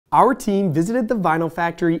Our team visited the vinyl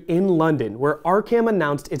factory in London, where Arcam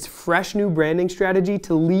announced its fresh new branding strategy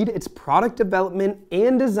to lead its product development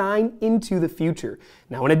and design into the future.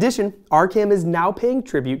 Now, in addition, Arcam is now paying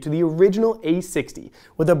tribute to the original A60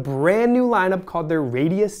 with a brand new lineup called their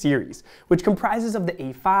Radia Series, which comprises of the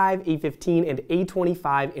A5, A15, and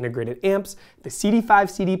A25 integrated amps, the CD5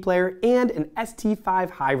 CD Player, and an ST5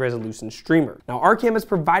 high-resolution streamer. Now, Arcam has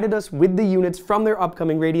provided us with the units from their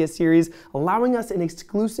upcoming Radia Series, allowing us an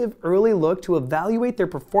exclusive early look to evaluate their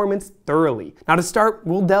performance thoroughly. Now, to start,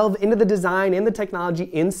 we'll delve into the design and the technology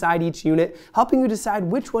inside each unit, helping you decide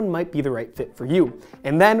which one might be the right fit for you.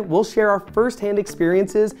 And then we'll share our first-hand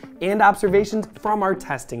experiences and observations from our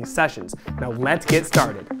testing sessions. Now, let's get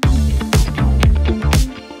started.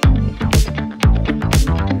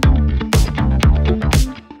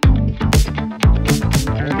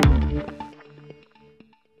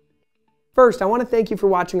 First, I want to thank you for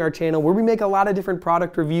watching our channel, where we make a lot of different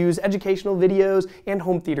product reviews, educational videos, and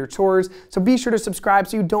home theater tours, so be sure to subscribe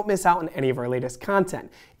so you don't miss out on any of our latest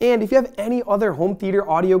content. And if you have any other home theater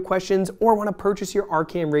audio questions or want to purchase your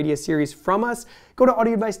Arcam Radia series from us, go to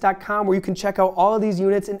audioadvice.com, where you can check out all of these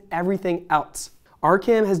units and everything else.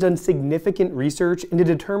 Arcam has done significant research into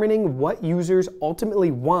determining what users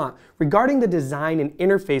ultimately want regarding the design and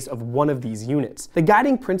interface of one of these units. The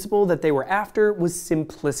guiding principle that they were after was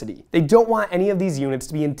simplicity. They don't want any of these units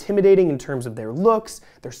to be intimidating in terms of their looks,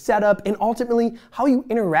 their setup, and ultimately how you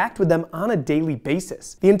interact with them on a daily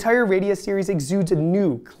basis. The entire Radia series exudes a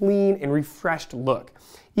new, clean, and refreshed look.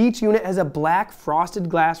 Each unit has a black frosted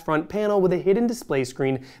glass front panel with a hidden display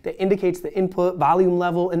screen that indicates the input, volume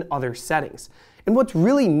level, and other settings. And what's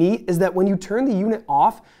really neat is that when you turn the unit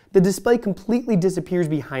off, the display completely disappears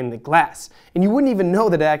behind the glass, and you wouldn't even know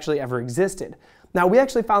that it actually ever existed. Now, we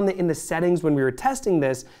actually found that in the settings when we were testing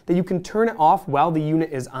this, that you can turn it off while the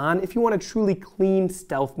unit is on if you want a truly clean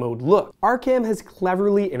stealth mode look. Arcam has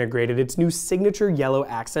cleverly integrated its new signature yellow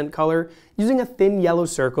accent color, using a thin yellow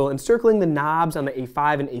circle encircling the knobs on the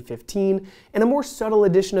A5 and A15, and a more subtle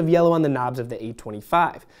addition of yellow on the knobs of the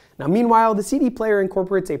A25. Now, meanwhile, the CD player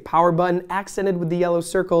incorporates a power button accented with the yellow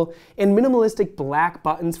circle and minimalistic black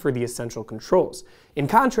buttons for the essential controls. In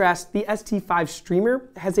contrast, the ST5 streamer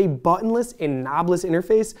has a buttonless and knobless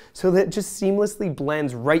interface, so that it just seamlessly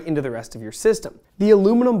blends right into the rest of your system. The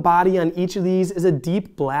aluminum body on each of these is a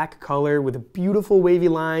deep black color with beautiful wavy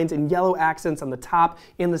lines and yellow accents on the top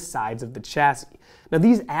and the sides of the chassis. Now,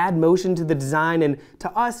 these add motion to the design and,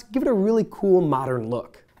 to us, give it a really cool modern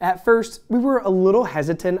look. At first, we were a little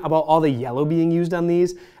hesitant about all the yellow being used on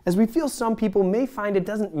these, as we feel some people may find it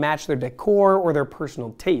doesn't match their decor or their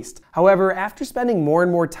personal taste. However, after spending more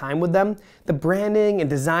and more time with them, the branding and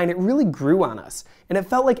design, it really grew on us, and it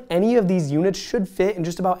felt like any of these units should fit in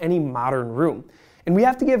just about any modern room. And we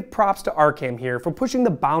have to give props to Arcam here for pushing the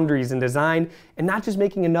boundaries in design and not just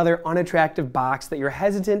making another unattractive box that you're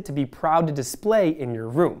hesitant to be proud to display in your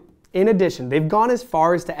room. In addition, they've gone as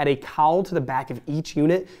far as to add a cowl to the back of each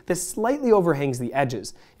unit that slightly overhangs the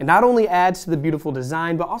edges. It not only adds to the beautiful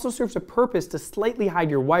design, but also serves a purpose to slightly hide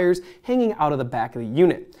your wires hanging out of the back of the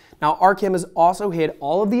unit. Now, Arcam has also hid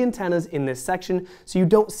all of the antennas in this section, so you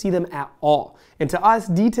don't see them at all. And to us,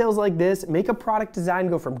 details like this make a product design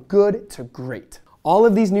go from good to great. All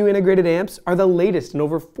of these new integrated amps are the latest in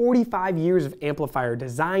over 45 years of amplifier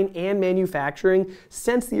design and manufacturing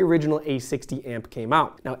since the original A60 amp came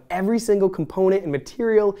out. Now, every single component and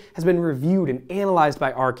material has been reviewed and analyzed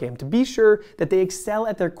by Arcam to be sure that they excel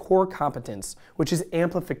at their core competence, which is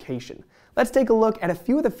amplification. Let's take a look at a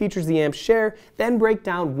few of the features the amps share, then break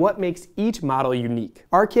down what makes each model unique.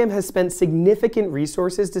 Arcam has spent significant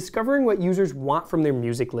resources discovering what users want from their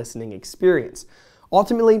music listening experience.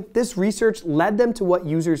 Ultimately, this research led them to what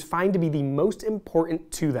users find to be the most important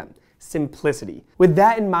to them: simplicity. With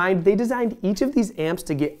that in mind, they designed each of these amps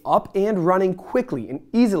to get up and running quickly and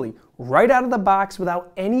easily, right out of the box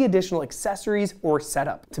without any additional accessories or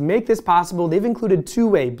setup. To make this possible, they've included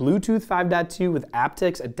two-way Bluetooth 5.2 with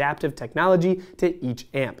aptX adaptive technology to each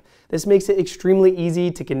amp. This makes it extremely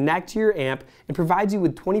easy to connect to your amp and provides you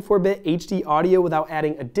with 24-bit HD audio without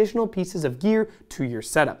adding additional pieces of gear to your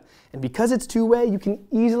setup. And because it's two-way, you can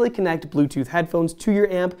easily connect Bluetooth headphones to your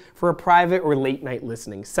amp for a private or late-night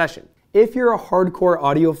listening session. If you're a hardcore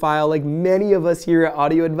audiophile like many of us here at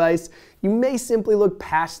Audio Advice, you may simply look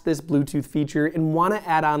past this Bluetooth feature and want to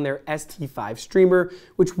add on their ST5 streamer,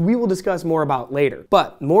 which we will discuss more about later.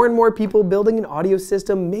 But more and more people building an audio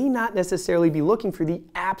system may not necessarily be looking for the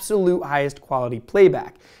absolute highest quality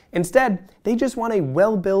playback. Instead, they just want a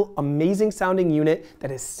well-built, amazing sounding unit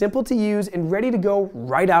that is simple to use and ready to go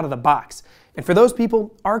right out of the box. And for those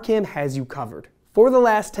people, Arcam has you covered. For the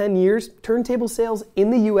last 10 years, turntable sales in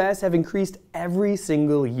the US have increased every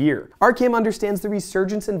single year. Arcam understands the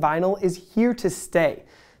resurgence in vinyl is here to stay,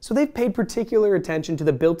 so they've paid particular attention to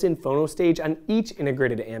the built-in phono stage on each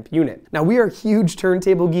integrated amp unit. Now, we are huge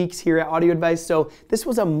turntable geeks here at Audio Advice, so this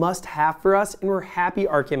was a must-have for us, and we're happy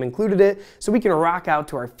Arcam included it so we can rock out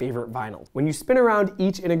to our favorite vinyl. When you spin around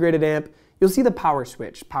each integrated amp, you'll see the power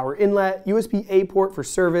switch, power inlet, USB-A port for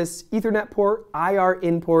service, Ethernet port, IR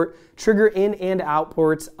in port, trigger in and out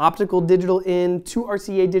ports, optical digital in, 2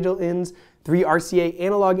 RCA digital ins, 3 RCA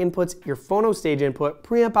analog inputs, your phono stage input,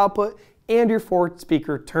 preamp output, and your 4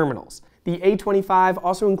 speaker terminals. The A25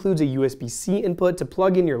 also includes a USB-C input to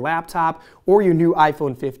plug in your laptop or your new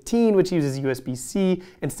iPhone 15, which uses USB-C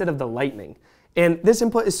instead of the Lightning. And this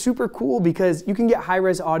input is super cool because you can get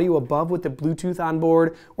high-res audio above what the Bluetooth on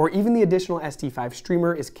board or even the additional ST5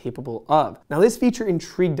 streamer is capable of. Now, this feature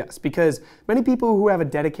intrigued us because many people who have a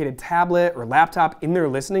dedicated tablet or laptop in their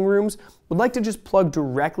listening rooms would like to just plug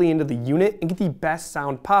directly into the unit and get the best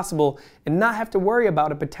sound possible and not have to worry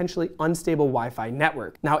about a potentially unstable Wi-Fi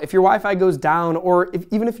network. Now, if your Wi-Fi goes down or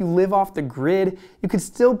even if you live off the grid, you could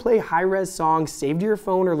still play high-res songs saved to your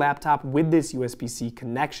phone or laptop with this USB-C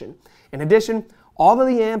connection. In addition, all of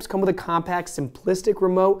the amps come with a compact, simplistic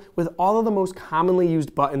remote with all of the most commonly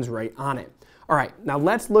used buttons right on it. All right, now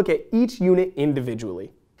let's look at each unit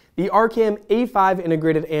individually. The ARCAM A5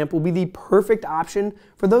 Integrated Amp will be the perfect option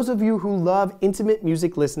for those of you who love intimate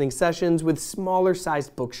music listening sessions with smaller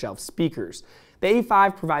sized bookshelf speakers. The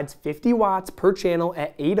A5 provides 50 watts per channel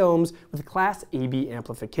at 8 ohms with Class AB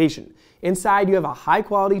amplification. Inside, you have a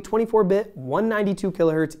high-quality 24-bit 192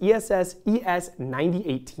 kHz ESS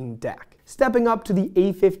ES9018 DAC. Stepping up to the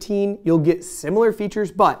A15, you'll get similar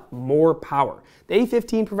features but more power. The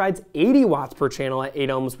A15 provides 80 watts per channel at 8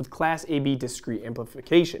 ohms with Class AB discrete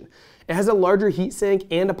amplification. It has a larger heatsink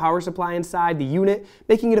and a power supply inside the unit,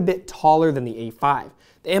 making it a bit taller than the A5.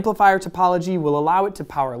 The amplifier topology will allow it to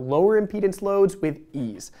power lower impedance loads with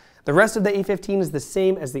ease. The rest of the A15 is the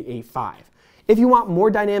same as the A5. If you want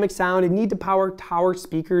more dynamic sound and need to power tower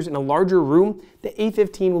speakers in a larger room, the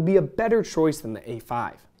A15 will be a better choice than the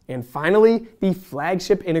A5. And finally, the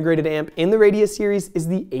flagship integrated amp in the Radia series is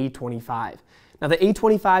the A25. Now, the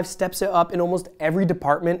A25 steps it up in almost every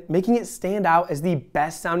department, making it stand out as the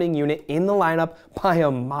best sounding unit in the lineup by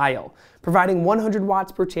a mile. Providing 100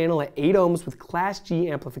 watts per channel at 8 ohms with Class G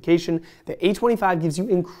amplification, the A25 gives you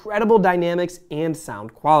incredible dynamics and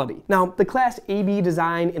sound quality. Now, the Class AB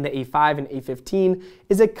design in the A5 and A15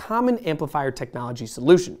 is a common amplifier technology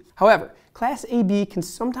solution. However, Class AB can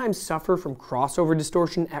sometimes suffer from crossover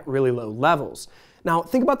distortion at really low levels. Now,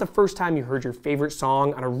 think about the first time you heard your favorite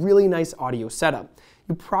song on a really nice audio setup.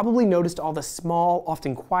 You probably noticed all the small,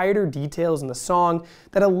 often quieter details in the song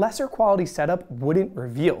that a lesser quality setup wouldn't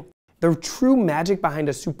reveal. The true magic behind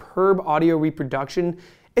a superb audio reproduction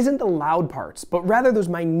isn't the loud parts, but rather those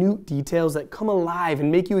minute details that come alive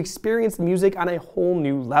and make you experience the music on a whole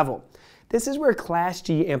new level. This is where Class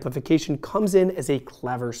G amplification comes in as a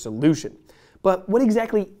clever solution. But what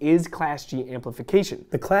exactly is Class G amplification?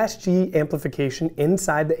 The Class G amplification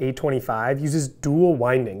inside the A25 uses dual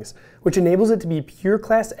windings, which enables it to be pure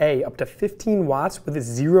Class A up to 15 watts with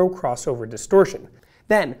zero crossover distortion.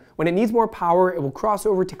 Then, when it needs more power, it will cross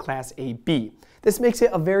over to Class AB. This makes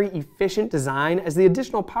it a very efficient design as the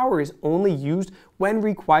additional power is only used when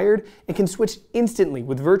required and can switch instantly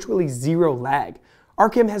with virtually zero lag.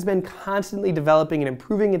 Arcam has been constantly developing and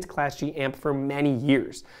improving its Class G amp for many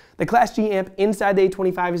years. The Class G amp inside the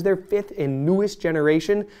A25 is their 5th and newest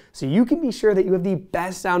generation, so you can be sure that you have the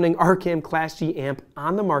best sounding Arcam Class G amp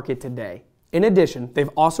on the market today. In addition, they've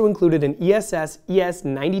also included an ESS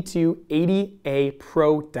ES9280A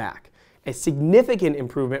Pro DAC, a significant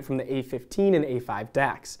improvement from the A15 and A5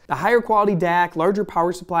 DACs. The higher quality DAC, larger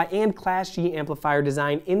power supply, and Class G amplifier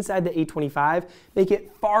design inside the A25 make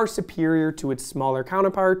it far superior to its smaller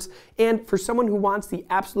counterparts, and for someone who wants the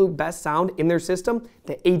absolute best sound in their system,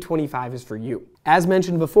 the A25 is for you. As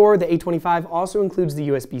mentioned before, the A25 also includes the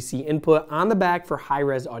USB-C input on the back for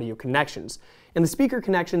high-res audio connections, and the speaker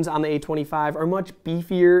connections on the A25 are much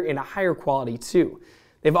beefier and a higher quality too.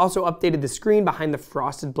 They've also updated the screen behind the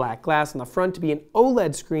frosted black glass on the front to be an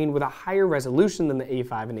OLED screen with a higher resolution than the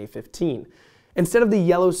A5 and A15. Instead of the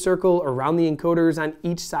yellow circle around the encoders on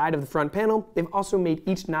each side of the front panel, they've also made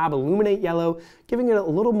each knob illuminate yellow, giving it a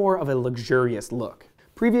little more of a luxurious look.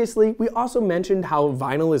 Previously, we also mentioned how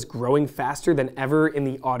vinyl is growing faster than ever in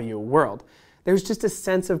the audio world. There's just a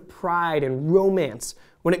sense of pride and romance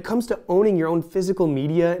when it comes to owning your own physical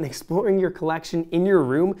media and exploring your collection in your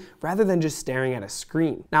room rather than just staring at a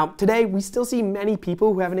screen. Now, today we still see many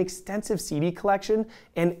people who have an extensive CD collection,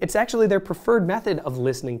 and it's actually their preferred method of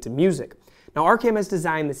listening to music. Now, Arcam has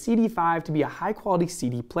designed the CD5 to be a high-quality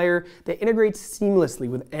CD player that integrates seamlessly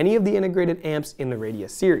with any of the integrated amps in the Radia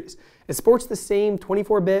series. It sports the same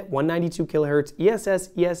 24-bit 192 kHz ESS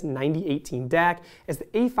ES9018 DAC as the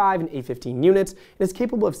A5 and A15 units, and is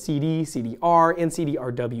capable of CD, CDR, and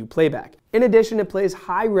CDRW playback. In addition, it plays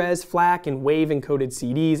high-res FLAC and WAVE encoded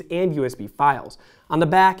CDs and USB files. On the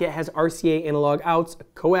back, it has RCA analog outs, a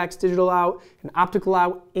coax digital out, an optical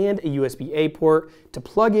out, and a USB-A port to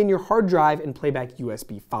plug in your hard drive and play back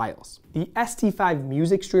USB files. The ST5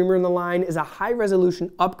 music streamer in the line is a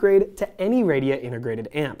high-resolution upgrade to any Radia integrated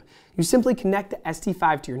amp. You simply connect the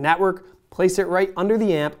ST5 to your network, place it right under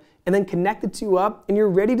the amp, and then connect the two up, and you're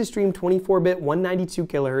ready to stream 24-bit 192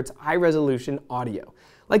 kHz high-resolution audio.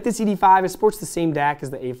 Like the CD5, it sports the same DAC as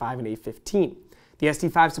the A5 and A15. The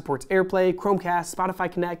ST5 supports AirPlay, Chromecast, Spotify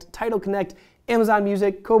Connect, Tidal Connect, Amazon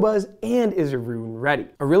Music, Qobuz, and is room ready.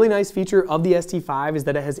 A really nice feature of the ST5 is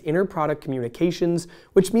that it has inter-product communications,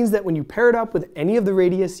 which means that when you pair it up with any of the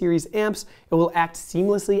Radia series amps, it will act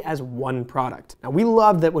seamlessly as one product. Now, we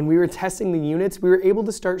loved that when we were testing the units, we were able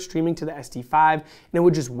to start streaming to the ST5, and it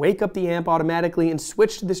would just wake up the amp automatically and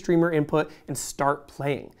switch to the streamer input and start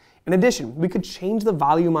playing. In addition, we could change the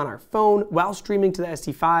volume on our phone while streaming to the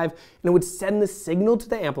ST5, and it would send the signal to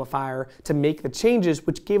the amplifier to make the changes,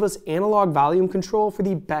 which gave us analog volume control for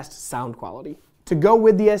the best sound quality. To go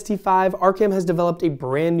with the ST5, Arcam has developed a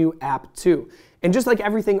brand new app too. And just like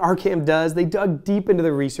everything Arcam does, they dug deep into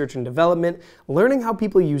the research and development, learning how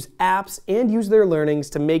people use apps and use their learnings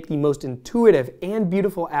to make the most intuitive and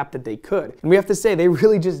beautiful app that they could. And we have to say, they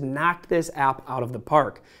really just knocked this app out of the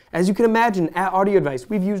park. As you can imagine, at Audio Advice,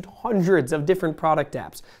 we've used hundreds of different product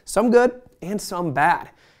apps, some good and some bad.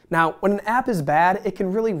 Now, when an app is bad, it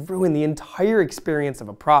can really ruin the entire experience of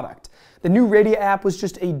a product. The new Radia app was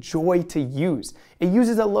just a joy to use. It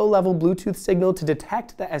uses a low-level Bluetooth signal to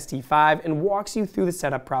detect the ST5 and walks you through the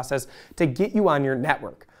setup process to get you on your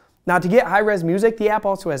network. Now, to get high-res music, the app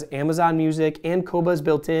also has Amazon Music and Qobuz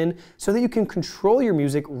built in so that you can control your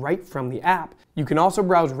music right from the app. You can also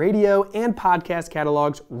browse radio and podcast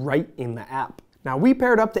catalogs right in the app. Now, we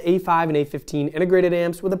paired up the A5 and A15 integrated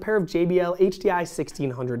amps with a pair of JBL HDI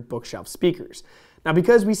 1600 bookshelf speakers. Now,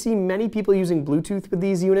 because we see many people using Bluetooth with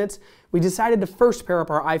these units, we decided to first pair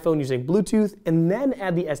up our iPhone using Bluetooth and then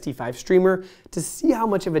add the ST5 streamer to see how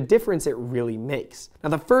much of a difference it really makes. Now,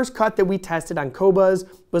 the first cut that we tested on Qobuz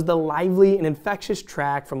was the lively and infectious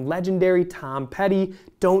track from legendary Tom Petty,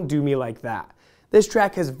 Don't Do Me Like That. This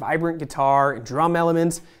track has vibrant guitar and drum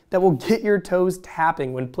elements that will get your toes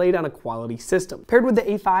tapping when played on a quality system. Paired with the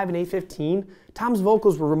A5 and A15, Tom's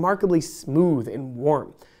vocals were remarkably smooth and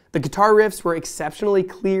warm. The guitar riffs were exceptionally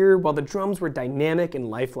clear, while the drums were dynamic and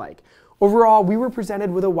lifelike. Overall, we were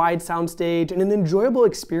presented with a wide soundstage and an enjoyable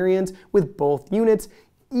experience with both units,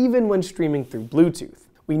 even when streaming through Bluetooth.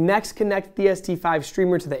 We next connected the ST5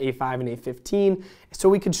 streamer to the A5 and A15 so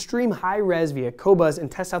we could stream high-res via Qobuz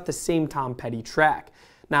and test out the same Tom Petty track.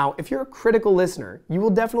 Now, if you're a critical listener, you will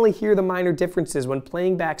definitely hear the minor differences when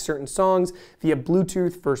playing back certain songs via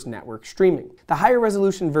Bluetooth versus network streaming. The higher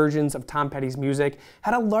resolution versions of Tom Petty's music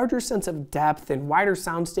had a larger sense of depth and wider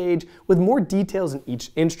soundstage with more details in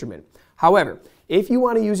each instrument. However, if you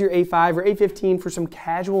want to use your A5 or A15 for some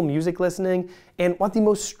casual music listening and want the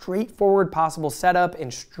most straightforward possible setup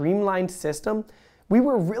and streamlined system, we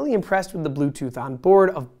were really impressed with the Bluetooth on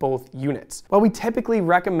board of both units. While we typically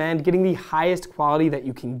recommend getting the highest quality that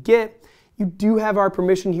you can get, you do have our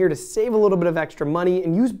permission here to save a little bit of extra money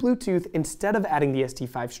and use Bluetooth instead of adding the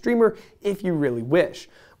ST5 streamer if you really wish.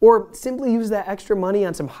 Or simply use that extra money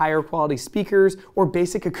on some higher quality speakers or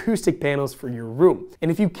basic acoustic panels for your room. And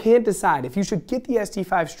if you can't decide if you should get the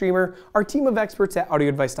ST5 streamer, our team of experts at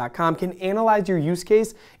audioadvice.com can analyze your use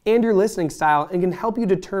case and your listening style and can help you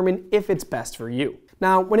determine if it's best for you.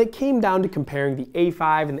 Now, when it came down to comparing the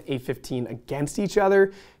A5 and the A15 against each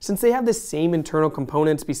other, since they have the same internal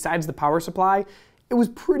components besides the power supply, it was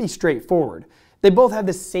pretty straightforward. They both have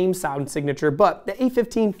the same sound signature, but the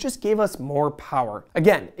A15 just gave us more power.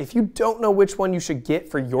 Again, if you don't know which one you should get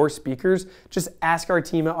for your speakers, just ask our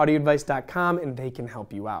team at audioadvice.com and they can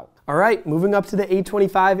help you out. Alright, moving up to the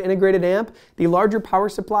A25 Integrated Amp, the larger power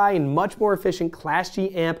supply and much more efficient Class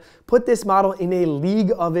G amp put this model in a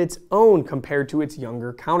league of its own compared to its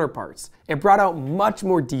younger counterparts. It brought out much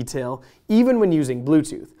more detail, even when using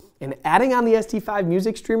Bluetooth. And adding on the ST5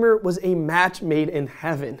 music streamer was a match made in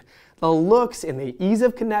heaven. The looks and the ease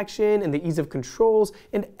of connection and the ease of controls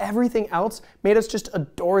and everything else made us just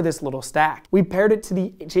adore this little stack. We paired it to the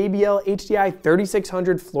JBL HDI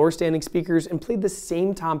 3600 floor standing speakers and played the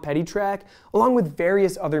same Tom Petty track along with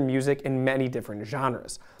various other music in many different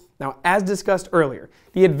genres. Now, as discussed earlier,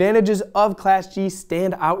 the advantages of Class G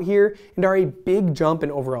stand out here and are a big jump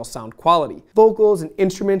in overall sound quality. Vocals and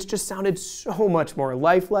instruments just sounded so much more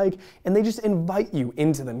lifelike, and they just invite you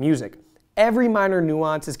into the music. Every minor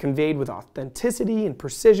nuance is conveyed with authenticity and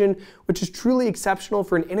precision, which is truly exceptional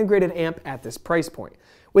for an integrated amp at this price point.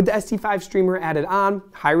 With the ST5 streamer added on,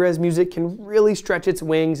 high-res music can really stretch its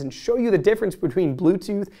wings and show you the difference between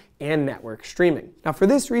Bluetooth and network streaming. Now, for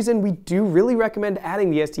this reason, we do really recommend adding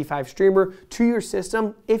the ST5 streamer to your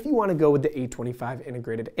system if you want to go with the A25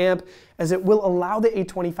 integrated amp, as it will allow the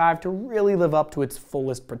A25 to really live up to its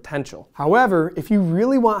fullest potential. However, if you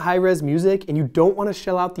really want high-res music and you don't want to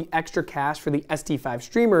shell out the extra cash for the ST5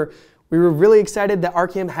 streamer, we were really excited that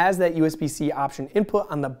Arcam has that USB-C option input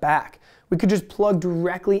on the back. We could just plug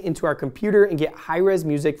directly into our computer and get high-res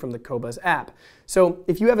music from the Qobuz app. So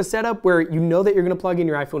if you have a setup where you know that you're going to plug in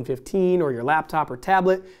your iPhone 15 or your laptop or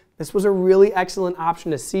tablet, this was a really excellent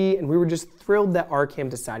option to see, and we were just thrilled that Arcam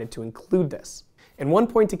decided to include this. And one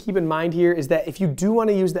point to keep in mind here is that if you do want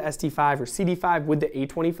to use the ST5 or CD5 with the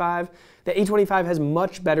A25 has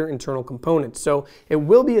much better internal components, so it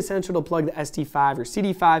will be essential to plug the ST5 or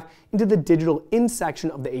CD5 into the digital in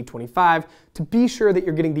section of the A25 to be sure that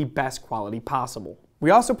you're getting the best quality possible.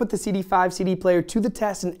 We also put the CD5 CD Player to the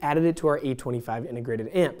test and added it to our A25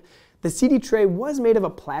 integrated amp. The CD tray was made of a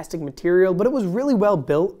plastic material, but it was really well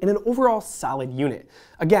built and an overall solid unit.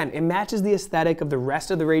 Again, it matches the aesthetic of the rest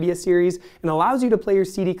of the Radia series and allows you to play your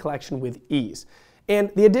CD collection with ease. And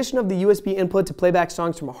the addition of the USB input to playback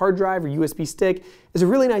songs from a hard drive or USB stick is a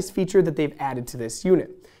really nice feature that they've added to this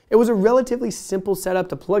unit. It was a relatively simple setup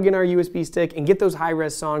to plug in our USB stick and get those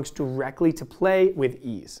high-res songs directly to play with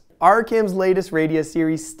ease. Arcam's latest Radia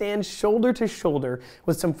series stands shoulder to shoulder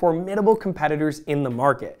with some formidable competitors in the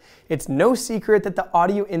market. It's no secret that the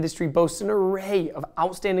audio industry boasts an array of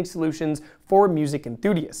outstanding solutions for music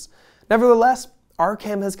enthusiasts. Nevertheless,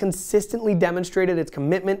 Arcam has consistently demonstrated its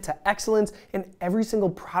commitment to excellence in every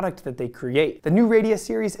single product that they create. The new Radia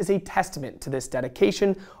series is a testament to this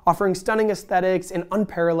dedication, offering stunning aesthetics and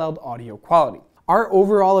unparalleled audio quality. Our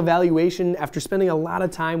overall evaluation, after spending a lot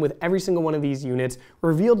of time with every single one of these units,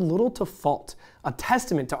 revealed little to fault, a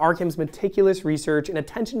testament to Arcam's meticulous research and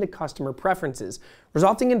attention to customer preferences,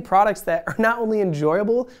 resulting in products that are not only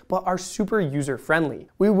enjoyable, but are super user-friendly.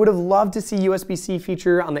 We would have loved to see USB-C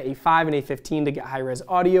feature on the A5 and A15 to get high-res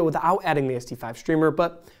audio without adding the ST5 streamer,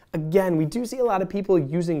 but again, we do see a lot of people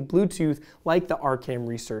using Bluetooth like the Arcam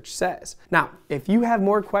research says. Now, if you have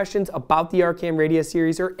more questions about the Arcam Radia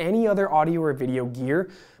series or any other audio or video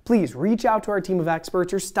gear, please reach out to our team of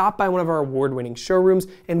experts or stop by one of our award-winning showrooms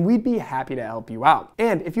and we'd be happy to help you out.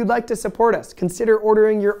 And if you'd like to support us, consider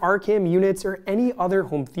ordering your Arcam units or any other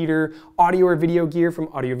home theater, audio or video gear from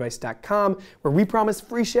audioadvice.com, where we promise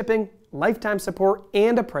free shipping, lifetime support,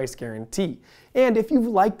 and a price guarantee. And if you've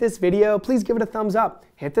liked this video, please give it a thumbs up,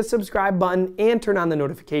 hit the subscribe button, and turn on the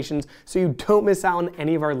notifications so you don't miss out on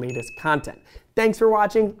any of our latest content. Thanks for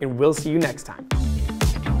watching, and we'll see you next time.